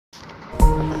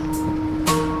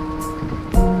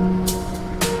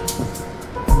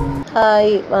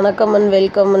Hi வணக்கம் and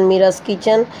welcome and Meera's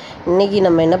kitchen. இன்றைக்கி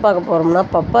நம்ம என்ன பார்க்க போகிறோம்னா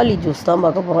பப்பாளி ஜூஸ் தான்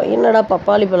பார்க்க போகிறோம். என்னடா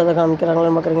பப்பாளி பழத்தை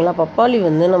காமிக்கிறாங்களே பார்க்குறீங்களா? பப்பாளி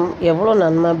வந்து எவ்வளோ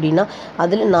நன்மை அப்படின்னா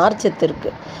அதில் நார்ச்சத்து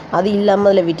இருக்குது. அது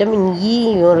இல்லாமல் அதில் விட்டமின்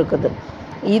ஈயும் இருக்குது.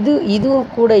 இதுவும்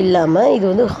கூட இல்லாமல் இது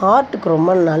வந்து ஹார்ட்டுக்கு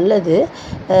ரொம்ப நல்லது.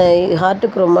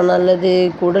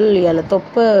 குடல்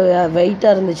தொப்பை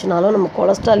வெயிட்டாக இருந்துச்சுனாலும் நம்ம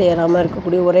கொலஸ்ட்ரால் ஏறாமல்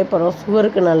இருக்கக்கூடிய ஒரே பழம்.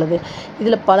 சுகருக்கு நல்லது.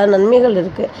 இதில் பல நன்மைகள்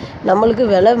இருக்குது. நம்மளுக்கு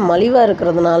விலை மலிவாக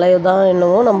இருக்கிறதுனால தான்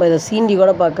என்னவோ நம்ம இதை சீண்டி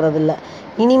கூட பார்க்குறதில்ல.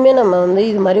 இனிமேல் நம்ம வந்து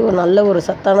இது மாதிரி ஒரு நல்ல ஒரு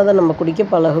சத்தானதை நம்ம குடிக்க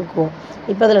பழகுக்குவோம்.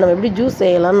 இப்போ அதில் நம்ம எப்படி ஜூஸ்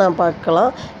செய்யலாம்னு நான்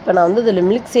பார்க்கலாம். இப்போ நான் வந்து இதில்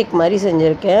மில்க் ஷேக் மாதிரி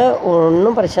செஞ்சுருக்கேன்.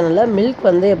 ஒன்றும் பிரச்சனை இல்லை. மில்க்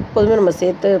வந்து எப்போதுமே நம்ம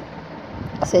சேர்த்து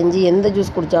செஞ்சு எந்த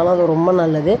ஜூஸ் குடித்தாலும் அது ரொம்ப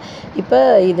நல்லது. இப்போ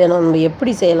இதை நம்ம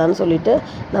எப்படி செய்யலான்னு சொல்லிவிட்டு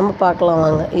நம்ம பார்க்கலாம்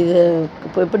வாங்க. இது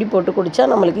இப்போ எப்படி போட்டு குடித்தா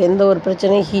நம்மளுக்கு எந்த ஒரு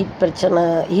பிரச்சனையும்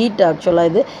ஹீட் ஆக்சுவலாக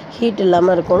இது ஹீட்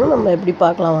இல்லாமல் இருக்கணும். நம்ம எப்படி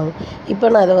பார்க்கலாம் வாங்க.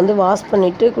 இப்போ நான் இதை வந்து வாஷ்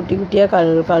பண்ணிவிட்டு குட்டி குட்டியாக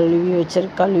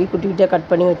கழுவி குட்டி குட்டியாக கட்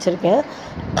பண்ணி வச்சுருக்கேன்.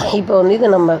 இப்போ வந்து இதை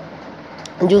நம்ம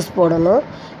ஜூஸ் போடணும்.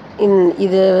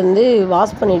 இது வந்து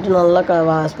வாஷ் பண்ணிவிட்டு நல்லா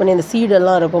வாஷ் பண்ணி அந்த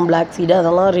சீடெல்லாம் இருக்கும், பிளாக் சீடு,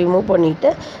 அதெல்லாம் ரிமூவ் பண்ணிவிட்டு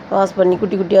வாஷ் பண்ணி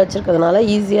குட்டி குட்டியாக வச்சுருக்கிறதுனால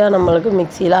ஈஸியாக நம்மளுக்கு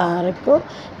மிக்சியில் அரைக்கும்.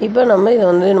 இப்போ நம்ம இதை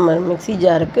வந்து நம்ம மிக்சி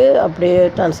ஜாருக்கு அப்படியே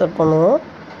ட்ரான்ஸ்ஃபர் பண்ணுவோம்.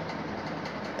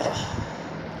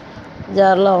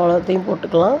 ஜாரில் அவ்வளோத்தையும்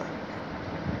போட்டுக்கலாம்.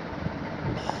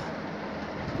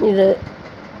 இது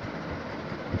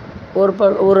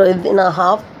நான்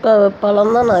ஹாஃப்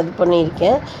பழம் தான் நான் இது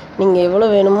பண்ணியிருக்கேன். நீங்கள் எவ்வளோ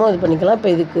வேணுமோ இது பண்ணிக்கலாம். இப்போ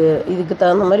இதுக்கு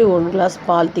தகுந்த மாதிரி 1 கிளாஸ்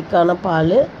பால், திக்கான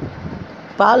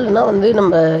பால்னால் வந்து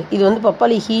இது வந்து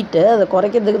பப்பாளி ஹீட்டு, அதை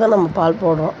குறைக்கிறதுக்கு தான் நம்ம பால்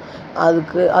போடுறோம்.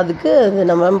 அதுக்கு அது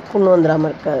நம்ம புண்ணு வந்துடாமல்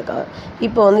இருக்கிறதுக்காக.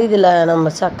 இப்போ வந்து இதில் நம்ம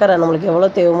சர்க்கரை நம்மளுக்கு எவ்வளோ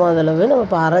தேவைமோ அதளவு நம்ம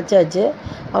இப்போ அரைச்சாச்சு.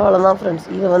 அவ்வளோதான் ஃப்ரெண்ட்ஸ்.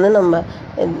 இதை வந்து நம்ம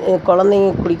குழந்தைங்க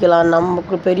குடிக்கலாம்,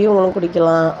 நமக்கு பெரியவங்களும்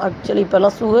குடிக்கலாம். ஆக்சுவலி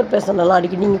இப்போல்லாம் சுகர் பேஷண்ட்டெல்லாம்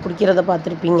அடிக்கடி நீங்கள் குடிக்கிறத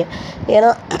பார்த்துருப்பீங்க.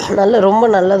 ஏன்னா ரொம்ப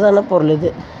நல்லதான பொருள்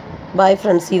இது. Bye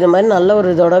friends. இது மாதிரி நல்ல ஒரு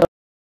இதோட